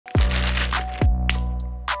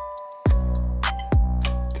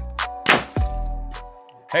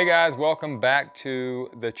Hey guys, welcome back to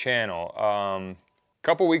the channel. A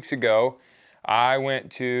couple weeks ago, I went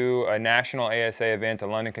to a national ASA event, a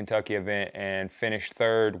London, Kentucky event, and finished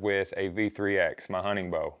third with a V3X, my hunting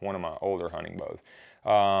bow, one of my older hunting bows.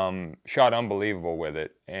 Shot unbelievable with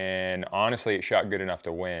it, and honestly, it shot good enough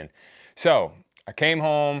to win. So I came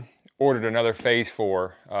home, ordered another Phase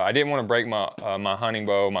 4. I didn't want to break my hunting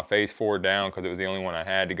bow, my Phase 4 down, because it was the only one I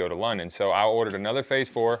had to go to London. So I ordered another Phase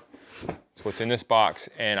 4. That's what's in this box,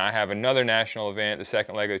 and I have another national event, the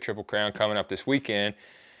second leg of the Triple Crown, coming up this weekend.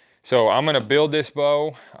 So I'm gonna build this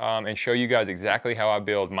bow and show you guys exactly how I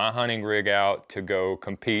build my hunting rig out to go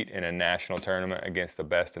compete in a national tournament against the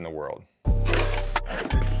best in the world.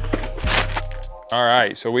 All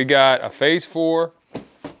right, so we got a Phase 4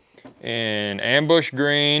 in ambush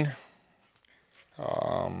green,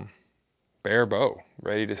 bare bow,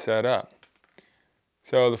 ready to set up.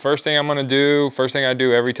 So the first thing I'm gonna do, first thing I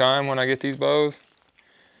do every time when I get these bows,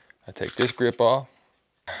 I take this grip off.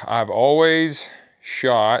 I've always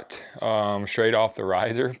shot straight off the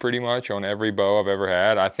riser pretty much on every bow I've ever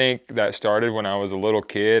had. I think that started when I was a little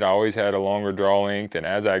kid. I always had a longer draw length, and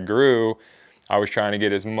as I grew, I was trying to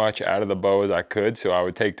get as much out of the bow as I could, so I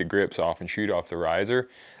would take the grips off and shoot off the riser.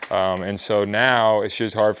 And so now it's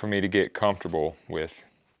just hard for me to get comfortable with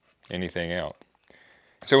anything else.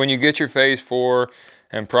 So when you get your Phase 4,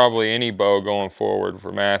 and probably any bow going forward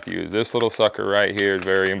for Mathews, this little sucker right here is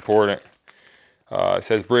very important. It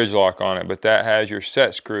says bridge lock on it, but that has your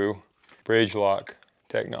set screw bridge lock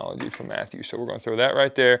technology from Mathews. So we're gonna throw that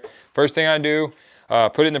right there. First thing I do,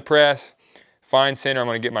 put it in the press, find center. I'm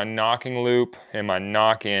gonna get my knocking loop and my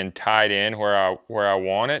knock in tied in where I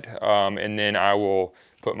want it, and then I will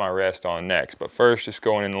put my rest on next. But first, just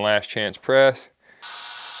going in the last chance press.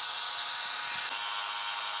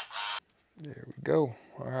 There we go.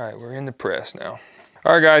 All right, we're in the press now.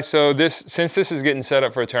 All right, guys, so since this is getting set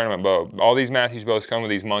up for a tournament bow, all these Mathews bows come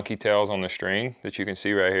with these monkey tails on the string that you can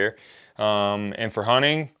see right here. And for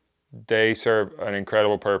hunting, they serve an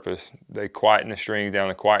incredible purpose. They quieten the strings down,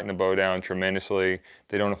 they quieten the bow down tremendously.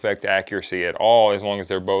 They don't affect accuracy at all as long as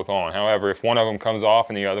they're both on. However, if one of them comes off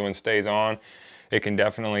and the other one stays on, it can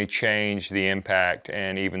definitely change the impact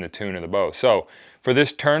and even the tune of the bow. So for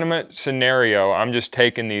this tournament scenario, I'm just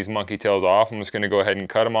taking these monkey tails off. I'm just gonna go ahead and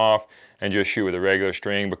cut them off and just shoot with a regular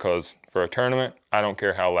string, because for a tournament, I don't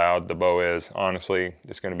care how loud the bow is. Honestly,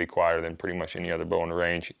 it's gonna be quieter than pretty much any other bow in the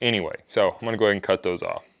range anyway. So I'm gonna go ahead and cut those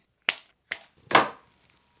off.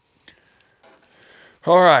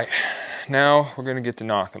 All right, now we're gonna get the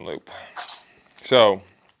knocking loop. So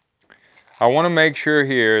I wanna make sure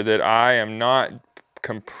here that I am not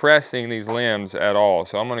compressing these limbs at all.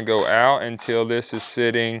 So I'm gonna go out until this is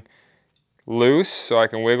sitting loose so I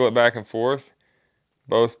can wiggle it back and forth.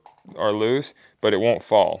 Both are loose, but it won't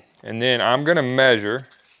fall. And then I'm gonna measure,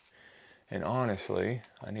 and honestly,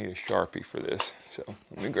 I need a Sharpie for this. So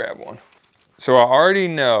let me grab one. So I already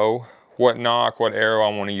know what nock, what arrow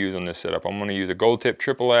I wanna use on this setup. I'm gonna use a gold tip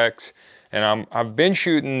Triple X, and I've been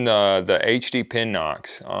shooting the HD pin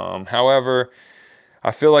nocks. However, I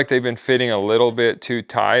feel like they've been fitting a little bit too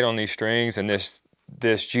tight on these strings, and this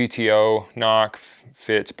GTO nock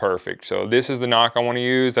fits perfect. So this is the nock I want to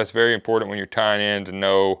use. That's very important when you're tying in to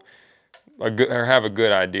know or have a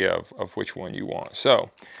good idea of which one you want. So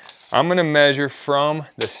I'm going to measure from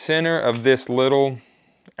the center of this little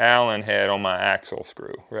Allen head on my axle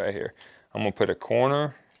screw right here. I'm going to put a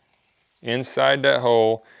corner inside that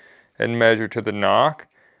hole and measure to the nock,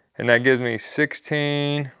 and that gives me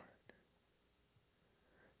 16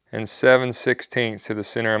 and 7/16 to the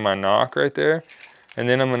center of my nock right there. And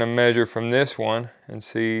then I'm gonna measure from this one and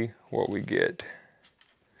see what we get.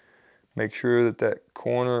 Make sure that that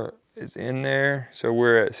corner is in there. So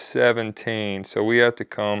we're at 17, so we have to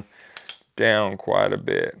come down quite a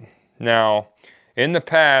bit. Now, in the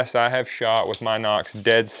past, I have shot with my nocks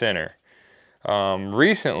dead center.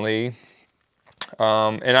 Recently,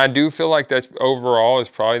 and I do feel like that's overall is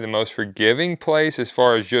probably the most forgiving place as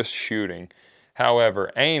far as just shooting.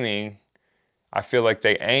 However, aiming, I feel like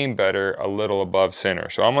they aim better a little above center.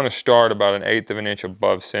 So I'm gonna start about 1/8 of an inch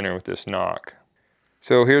above center with this nock.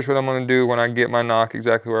 So here's what I'm gonna do when I get my nock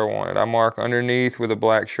exactly where I want it. I mark underneath with a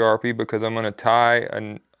black Sharpie because I'm gonna tie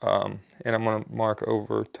and I'm gonna mark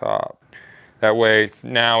over top. That way,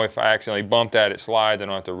 now if I accidentally bump that, it slides, I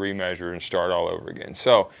don't have to remeasure and start all over again.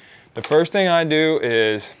 So the first thing I do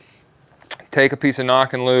is take a piece of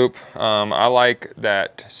knocking loop. I like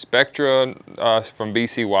that Spectra from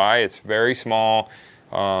BCY. It's very small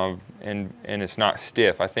and it's not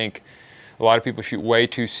stiff. I think a lot of people shoot way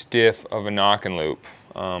too stiff of a knocking loop.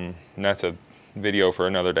 And that's a video for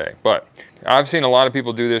another day. But I've seen a lot of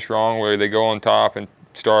people do this wrong, where they go on top and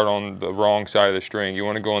start on the wrong side of the string. You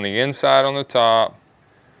want to go on the inside on the top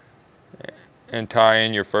and tie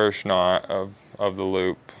in your first knot of the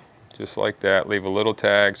loop. Just like that. Leave a little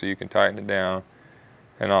tag so you can tighten it down.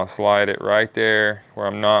 And I'll slide it right there where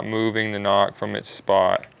I'm not moving the knot from its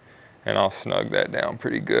spot. And I'll snug that down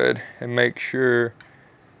pretty good. And make sure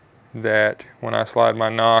that when I slide my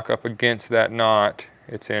knock up against that knot,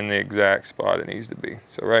 it's in the exact spot it needs to be.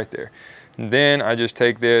 So right there. And then I just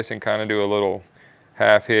take this and kind of do a little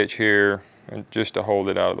half hitch here and just to hold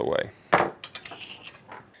it out of the way.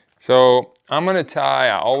 So I'm gonna tie,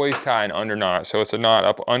 I always tie an under knot. So it's a knot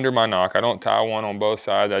up under my knock. I don't tie one on both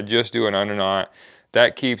sides. I just do an under knot.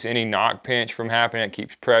 That keeps any knock pinch from happening. It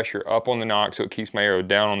keeps pressure up on the knock, so it keeps my arrow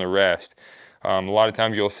down on the rest. A lot of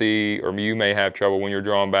times you'll see, or you may have trouble when you're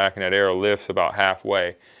drawing back and that arrow lifts about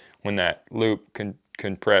halfway when that loop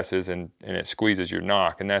compresses and it squeezes your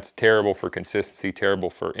knock. And that's terrible for consistency, terrible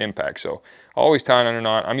for impact. So always tie an under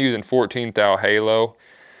knot. I'm using 14 thou halo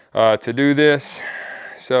to do this.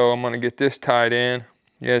 So I'm gonna get this tied in.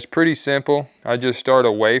 Yeah, it's pretty simple. I just start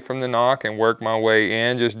away from the knock and work my way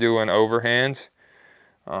in, just doing overhands.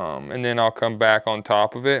 And then I'll come back on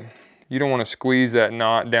top of it. You don't want to squeeze that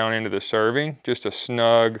knot down into the serving, just a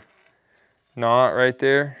snug knot right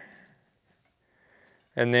there.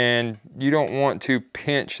 And then you don't want to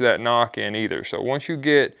pinch that knock in either. So once you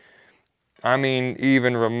get, I mean,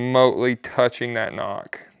 even remotely touching that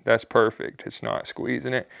knock, that's perfect. It's not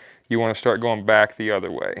squeezing it. You want to start going back the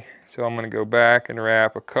other way. So I'm going to go back and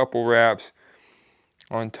wrap a couple wraps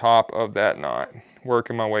on top of that knot,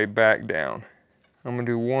 working my way back down. I'm going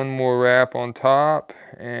to do one more wrap on top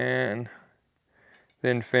and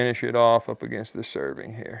then finish it off up against the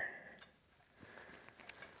serving here.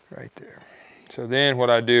 Right there. So then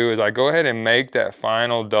what I do is I go ahead and make that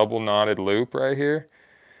final double knotted loop right here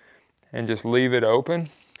and just leave it open.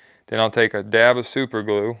 Then I'll take a dab of super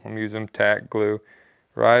glue. I'm using tack glue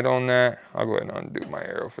right on that. I'll go ahead and undo my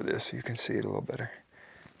arrow for this so you can see it a little better.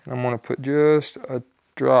 And I'm going to put just a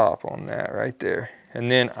drop on that right there. And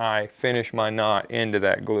then I finish my knot into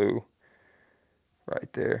that glue right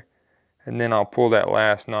there. And then I'll pull that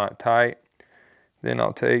last knot tight. Then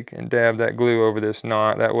I'll take and dab that glue over this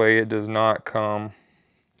knot. That way it does not come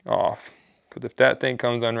off. Because if that thing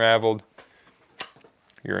comes unraveled,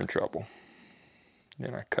 you're in trouble.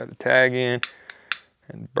 Then I cut a tag in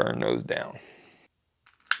and burn those down.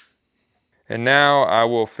 And now I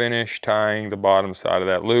will finish tying the bottom side of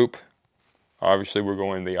that loop. Obviously we're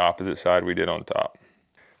going the opposite side we did on top.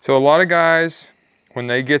 So a lot of guys, when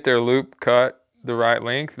they get their loop cut the right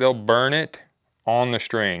length, they'll burn it on the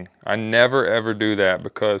string. I never ever do that,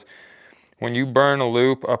 because when you burn a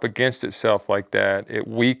loop up against itself like that, it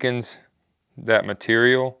weakens that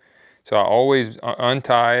material. So I always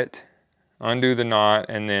untie it, undo the knot,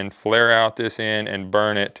 and then flare out this end and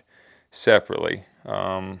burn it separately,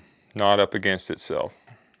 not up against itself.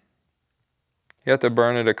 You have to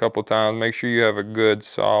burn it a couple times. Make sure you have a good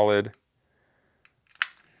solid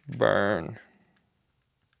burn.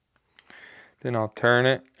 Then I'll turn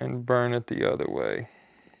it and burn it the other way.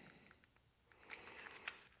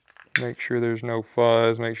 Make sure there's no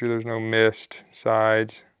fuzz, make sure there's no missed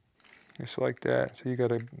sides, just like that. So you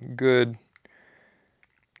got a good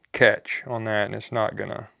catch on that, and it's not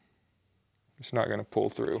gonna pull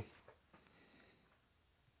through.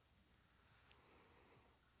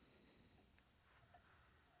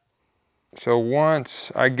 So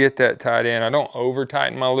once I get that tied in, I don't over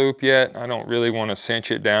tighten my loop yet. I don't really want to cinch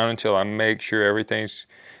it down until I make sure everything's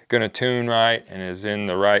gonna tune right and is in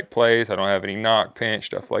the right place. I don't have any knock pinch,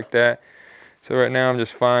 stuff like that. So right now I'm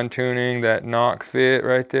just fine tuning that knock fit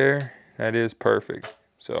right there. That is perfect.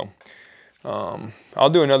 So I'll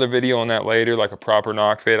do another video on that later, like a proper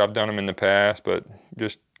knock fit. I've done them in the past, but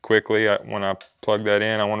just quickly, when I plug that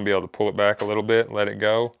in, I want to be able to pull it back a little bit, let it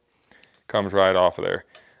go. Comes right off of there.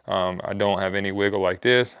 I don't have any wiggle like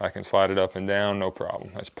this. I can slide it up and down, no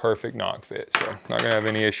problem. That's perfect knock fit, so not gonna have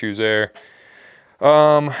any issues there.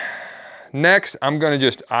 Next, I'm gonna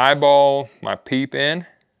just eyeball my peep in.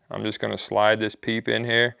 I'm just gonna slide this peep in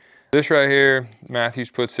here. This right here, Mathews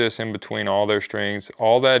puts this in between all their strings.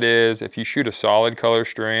 All that is, if you shoot a solid color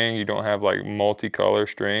string, you don't have like multicolor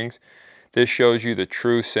strings, this shows you the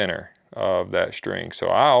true center of that string. So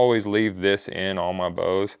I always leave this in all my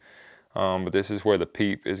bows. But this is where the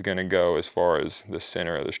peep is gonna go as far as the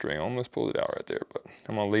center of the string. I almost pulled it out right there, but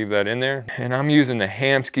I'm gonna leave that in there. And I'm using the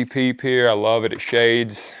Hamsky peep here. I love it, it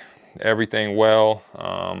shades everything well.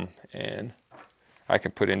 And I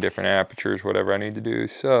can put in different apertures, whatever I need to do.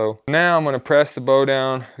 So now I'm gonna press the bow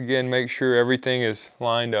down. Again, make sure everything is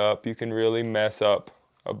lined up. You can really mess up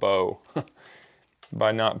a bow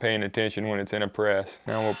by not paying attention when it's in a press.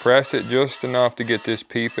 Now we'll press it just enough to get this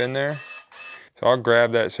peep in there. So I'll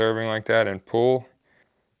grab that serving like that and pull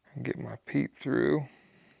and get my peep through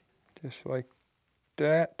just like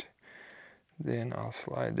that. Then I'll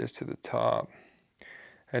slide this to the top.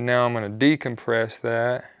 And now I'm going to decompress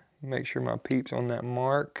that, make sure my peep's on that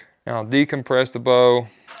mark. Now I'll decompress the bow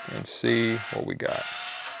and see what we got.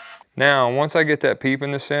 Now, once I get that peep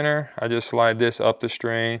in the center, I just slide this up the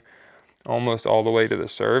string almost all the way to the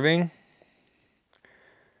serving.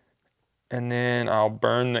 And then I'll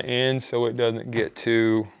burn the end so it doesn't get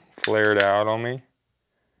too flared out on me.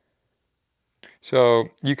 So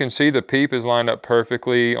you can see the peep is lined up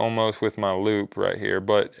perfectly almost with my loop right here,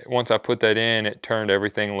 but once I put that in, it turned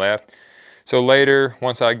everything left. So later,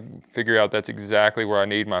 once I figure out that's exactly where I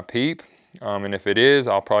need my peep, and if it is,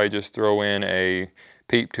 I'll probably just throw in a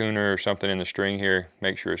peep tuner or something in the string here,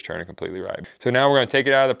 make sure it's turning completely right. So now we're gonna take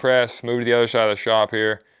it out of the press, move to the other side of the shop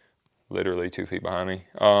here, literally 2 feet behind me,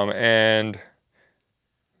 and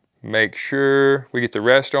make sure we get the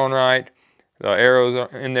rest on right, the arrows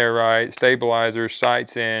in there right, stabilizers,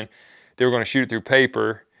 sights in. Then we're gonna shoot it through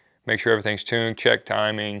paper, make sure everything's tuned, check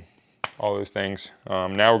timing, all those things.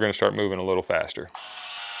 Now we're gonna start moving a little faster.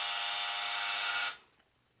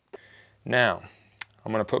 Now,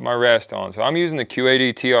 I'm gonna put my rest on. So I'm using the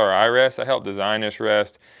Q80 TRI rest. I helped design this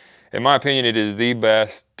rest. In my opinion, it is the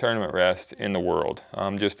best tournament rest in the world.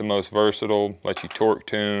 Just the most versatile, lets you torque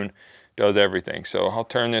tune, does everything. So I'll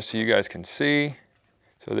turn this so you guys can see.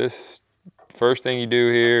 So this first thing you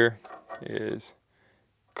do here is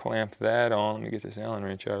clamp that on. Let me get this Allen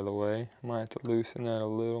wrench out of the way. I might have to loosen that a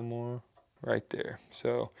little more. Right there.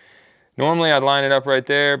 So normally I'd line it up right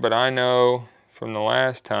there, but I know from the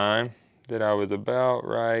last time that I was about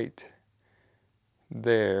right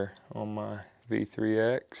there on my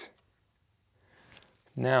V3X.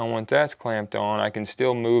 Now once that's clamped on, I can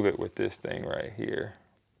still move it with this thing right here,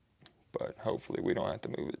 but hopefully we don't have to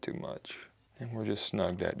move it too much. And we'll just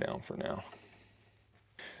snug that down for now.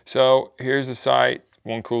 So here's the sight.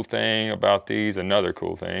 One cool thing about these, another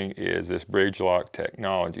cool thing, is this bridge lock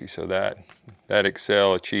technology. So that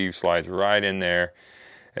Excel Achieve slides right in there.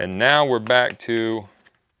 And now we're back to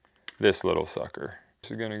this little sucker. This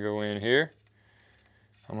is gonna go in here.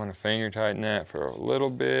 I'm gonna finger tighten that for a little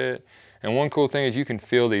bit. And one cool thing is you can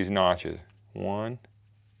feel these notches. 1,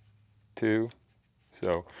 2.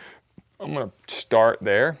 So I'm gonna start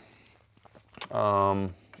there.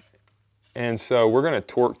 And so we're gonna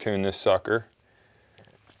torque tune this sucker.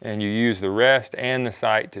 And you use the rest and the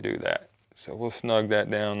sight to do that. So we'll snug that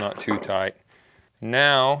down, not too tight.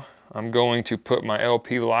 Now I'm going to put my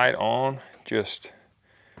LP light on.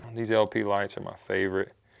 These LP lights are my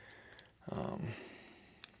favorite.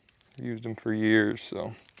 Used them for years,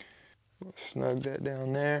 so we'll snug that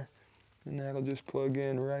down there. And that'll just plug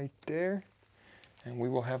in right there. And we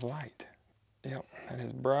will have light. Yep, that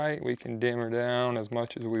is bright. We can dim her down as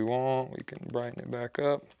much as we want. We can brighten it back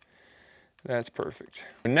up. That's perfect.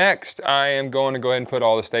 Next, I am going to go ahead and put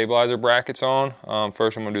all the stabilizer brackets on.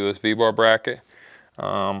 First, I'm gonna do this V-bar bracket.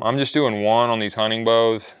 I'm just doing one on these hunting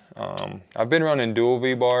bows. I've been running dual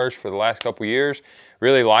V-bars for the last couple years.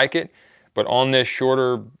 Really like it, but on this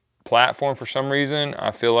shorter platform, for some reason, I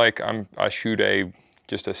feel like I shoot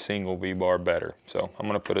just a single V-bar better. So I'm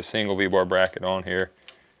gonna put a single V-bar bracket on here.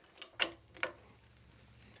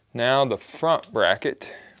 Now the front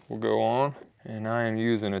bracket will go on. And I am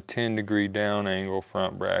using a 10-degree down angle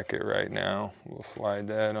front bracket right now. We'll slide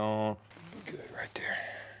that on. Good, right there.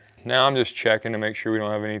 Now I'm just checking to make sure we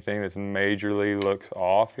don't have anything that's majorly looks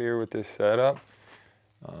off here with this setup.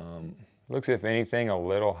 Looks, if anything, a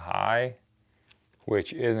little high,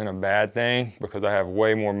 which isn't a bad thing because I have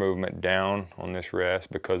way more movement down on this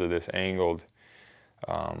rest because of this angled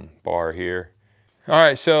bar here. All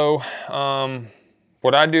right, so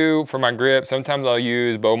what I do for my grip, sometimes I'll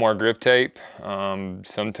use Bowmar grip tape.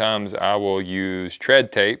 Sometimes I will use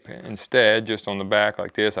tread tape instead, just on the back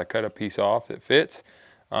like this. I cut a piece off that fits.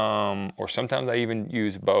 Or sometimes I even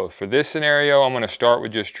use both. For this scenario, I'm gonna start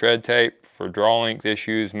with just tread tape. For draw length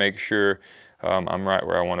issues, make sure I'm right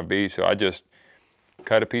where I wanna be. So I just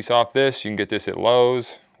cut a piece off this. You can get this at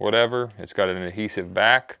Lowe's, whatever. It's got an adhesive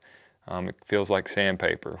back. It feels like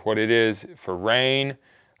sandpaper. What it is for rain,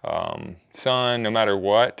 sun, no matter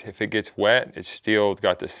what, if it gets wet, it's still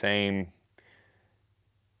got the same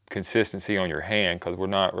consistency on your hand because we're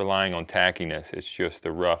not relying on tackiness. It's just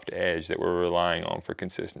the roughed edge that we're relying on for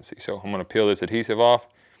consistency. So I'm going to peel this adhesive off,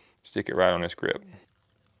 stick it right on this grip.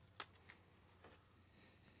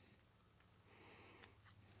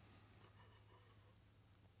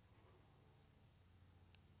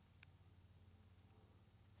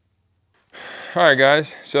 All right,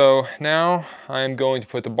 guys, so now I'm going to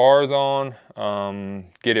put the bars on,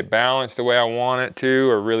 get it balanced the way I want it to,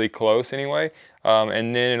 or really close anyway,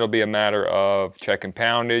 and then it'll be a matter of checking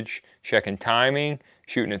poundage, checking timing,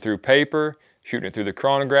 shooting it through paper, shooting it through the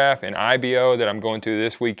chronograph, and IBO that I'm going to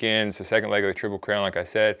this weekend. It's the second leg of the Triple Crown, like I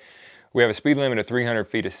said. We have a speed limit of 300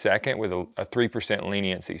 feet a second with a 3%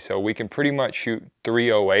 leniency, so we can pretty much shoot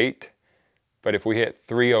 308, but if we hit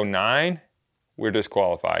 309, we're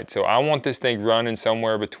disqualified. So I want this thing running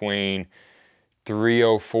somewhere between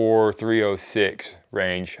 304, 306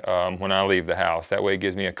 range when I leave the house. That way it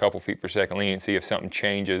gives me a couple feet per second leniency if something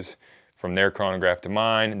changes from their chronograph to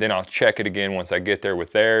mine. Then I'll check it again once I get there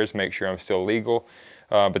with theirs, make sure I'm still legal.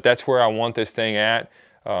 But that's where I want this thing at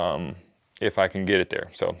if I can get it there.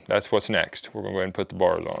 So that's what's next. We're gonna go ahead and put the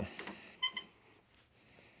bars on.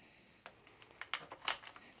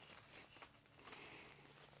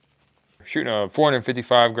 Shooting a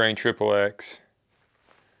 455 grain triple X,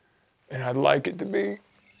 and I'd like it to be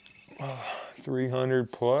 300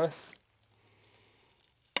 plus.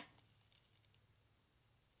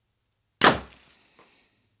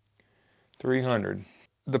 $300.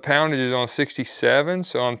 The poundage is on 67,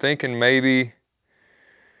 so I'm thinking maybe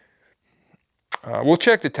we'll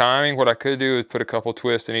check the timing. What I could do is put a couple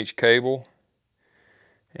twists in each cable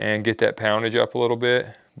and get that poundage up a little bit,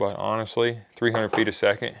 but honestly, 300 feet a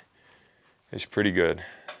second is pretty good.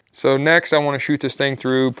 So next I want to shoot this thing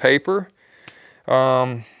through paper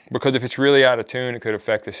because if it's really out of tune, it could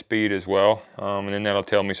affect the speed as well. And then that'll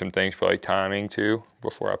tell me some things, probably timing too,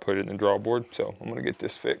 before I put it in the draw board. So I'm gonna get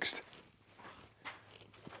this fixed.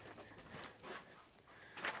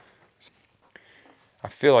 I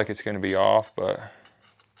feel like it's gonna be off, but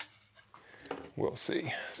we'll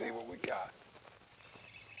see. See what we got.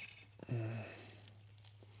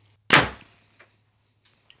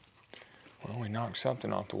 Well, we knocked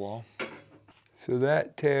something off the wall. So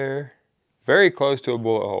that tear, very close to a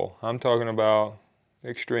bullet hole. I'm talking about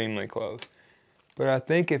extremely close. But I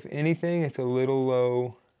think if anything, it's a little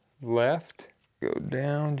low left. Go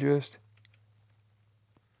down just.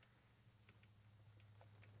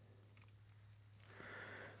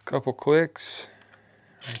 Couple clicks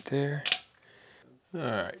right there. All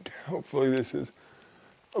right, hopefully this is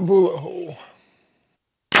a bullet hole.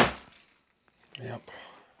 Yep.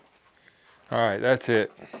 All right, that's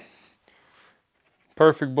it.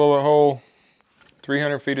 Perfect bullet hole,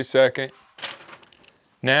 300 feet a second.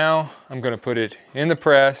 Now I'm gonna put it in the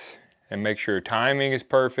press and make sure timing is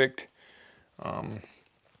perfect. I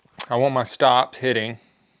want my stops hitting.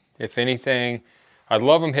 If anything, I'd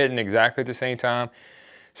love them hitting exactly at the same time.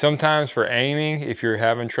 Sometimes for aiming, if you're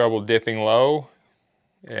having trouble dipping low,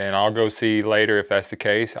 and I'll go see later if that's the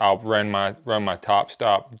case, I'll run my top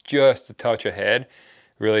stop just a touch ahead.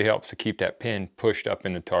 Really helps to keep that pin pushed up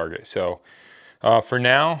in the target. So for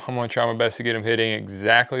now, I'm gonna try my best to get them hitting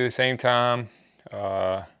exactly the same time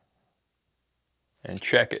and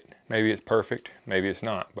check it. Maybe it's perfect, maybe it's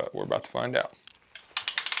not, but we're about to find out.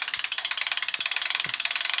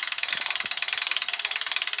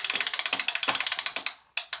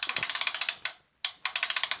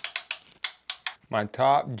 My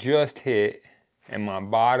top just hit and my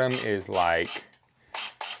bottom is like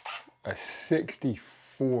a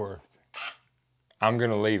 64th. I'm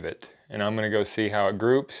gonna leave it and I'm gonna go see how it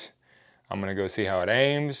groups. I'm gonna go see how it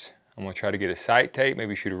aims. I'm gonna try to get a sight tape,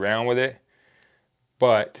 maybe shoot around with it.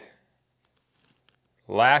 But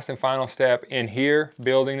last and final step in here,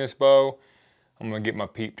 building this bow, I'm gonna get my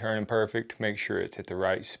peep turning perfect, make sure it's at the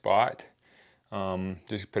right spot.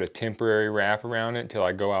 Just put a temporary wrap around it until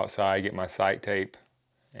I go outside, get my sight tape,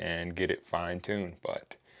 and get it fine-tuned.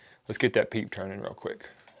 But let's get that peep turning real quick.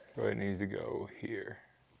 So it needs to go here.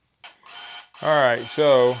 All right,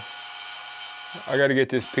 so I got to get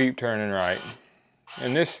this peep turning right.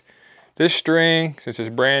 And this string, since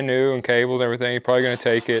it's brand new and cables and everything, you're probably going to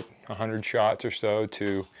take it 100 shots or so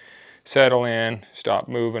to settle in, stop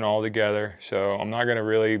moving altogether. So I'm not going to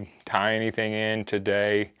really tie anything in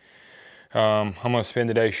today. I'm gonna spend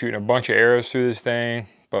the day shooting a bunch of arrows through this thing,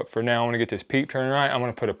 but for now I want to get this peep turning right. I'm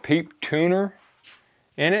gonna put a peep tuner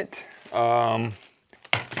in it. I'm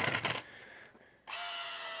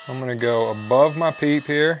gonna go above my peep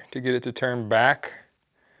here to get it to turn back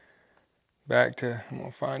to, I'm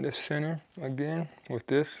gonna find the center again with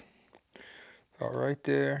this. About right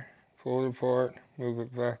there, fold it apart, move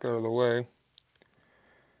it back out of the way,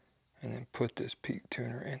 and then put this peep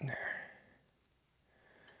tuner in there.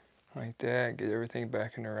 Like that, get everything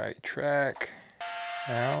back in the right track,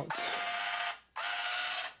 out.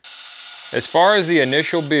 As far as the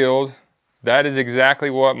initial build, that is exactly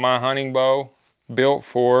what my hunting bow built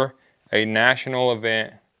for a national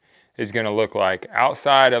event is gonna look like,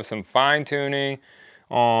 outside of some fine tuning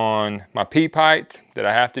on my peep height that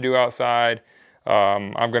I have to do outside.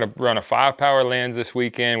 I'm gonna run a 5-power lens this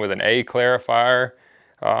weekend with an A clarifier.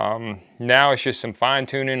 Now it's just some fine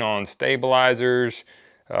tuning on stabilizers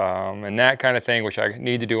and that kind of thing, which I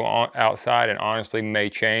need to do outside, and honestly may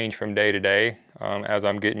change from day to day as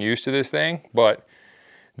I'm getting used to this thing. But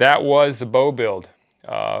that was the bow build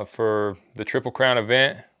for the Triple Crown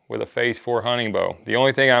event with a Phase 4 hunting bow. The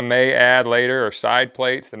only thing I may add later are side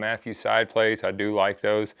plates, the Mathews side plates. I do like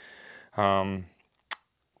those.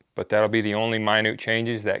 But that'll be the only minute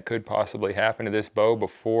changes that could possibly happen to this bow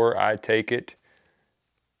before I take it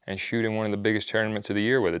and shoot in one of the biggest tournaments of the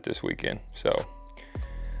year with it this weekend. So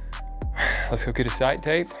let's go get a sight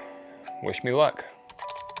tape. Wish me luck.